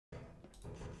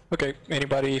Okay,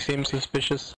 anybody seems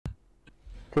suspicious?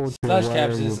 Slash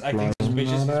Caps is acting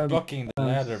suspicious, he's blocking the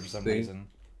ladder for some reason.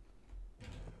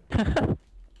 Fuck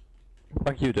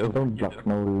you, Dope. Don't block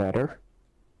no ladder.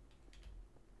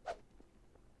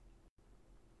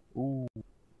 Ooh.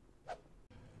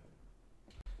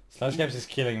 Slash Caps is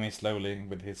killing me slowly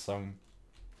with his song.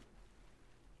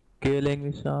 Killing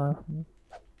me softly.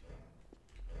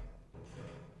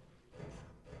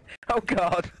 Oh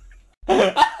god!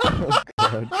 Oh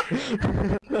god.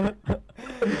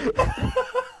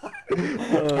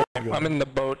 I'm in the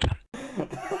boat.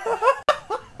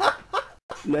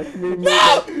 Let me move.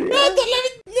 No! No! Don't let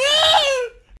me!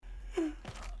 No!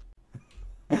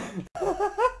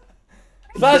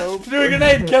 Slash threw a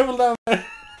grenade! Careful down there!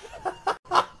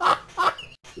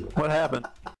 What happened?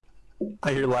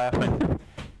 I hear laughing.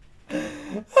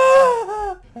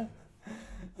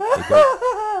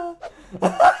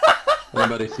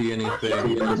 Anybody see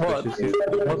anything suspicious?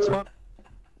 What's up?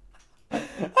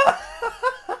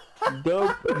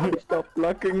 Dope, stop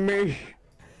blocking me.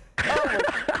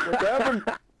 What happened?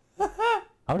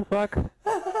 How the fuck?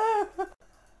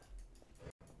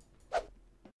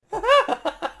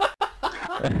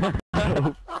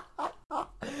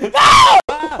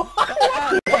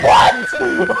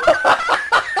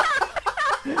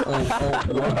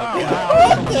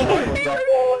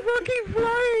 Fucking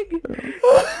flag!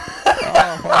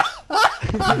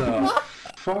 The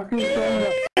fuck is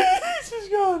that? She's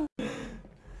gone!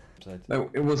 No,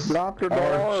 it was Block the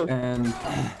Arch door. and...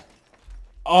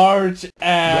 Arch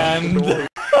and...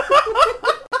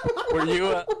 Were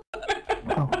you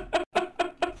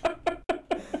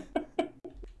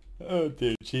Oh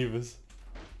dear, Chivas.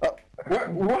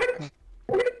 What?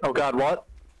 Oh god, what?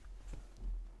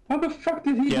 How the fuck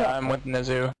did he Yeah, die? I'm with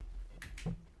Nizu.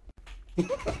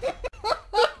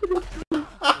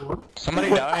 Somebody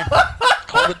die.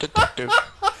 Call the detective.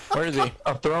 Where is he?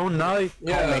 A thrown knife?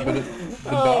 Yeah, but the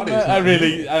Oh, body's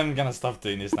man, I'm gonna stop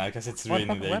doing this now because it's What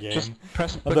ruining the the fuck? game. Just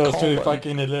press the But that was call really button.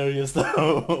 fucking hilarious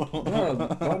though. No,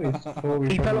 the body's fully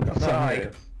He fell off the fucking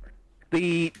side.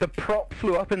 The prop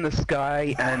flew up in the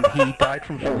sky and he died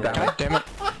from fall God damage. damn it.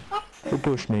 Who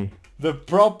pushed me? The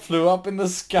prop flew up in the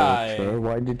sky. Sir,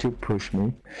 why did you push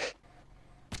me?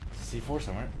 C4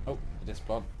 somewhere. Oh, it just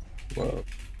spawned. Whoa.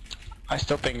 I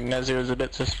still think Nezu is a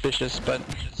bit suspicious, but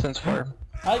since we're...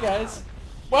 Hi guys.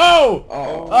 Whoa!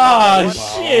 Oh, Ah, wow.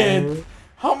 shit!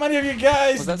 How many of you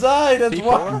guys Was that died at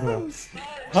C4? once?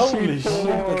 Holy shit,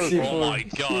 that's C4. Oh my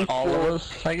god. All of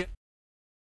us, I guess.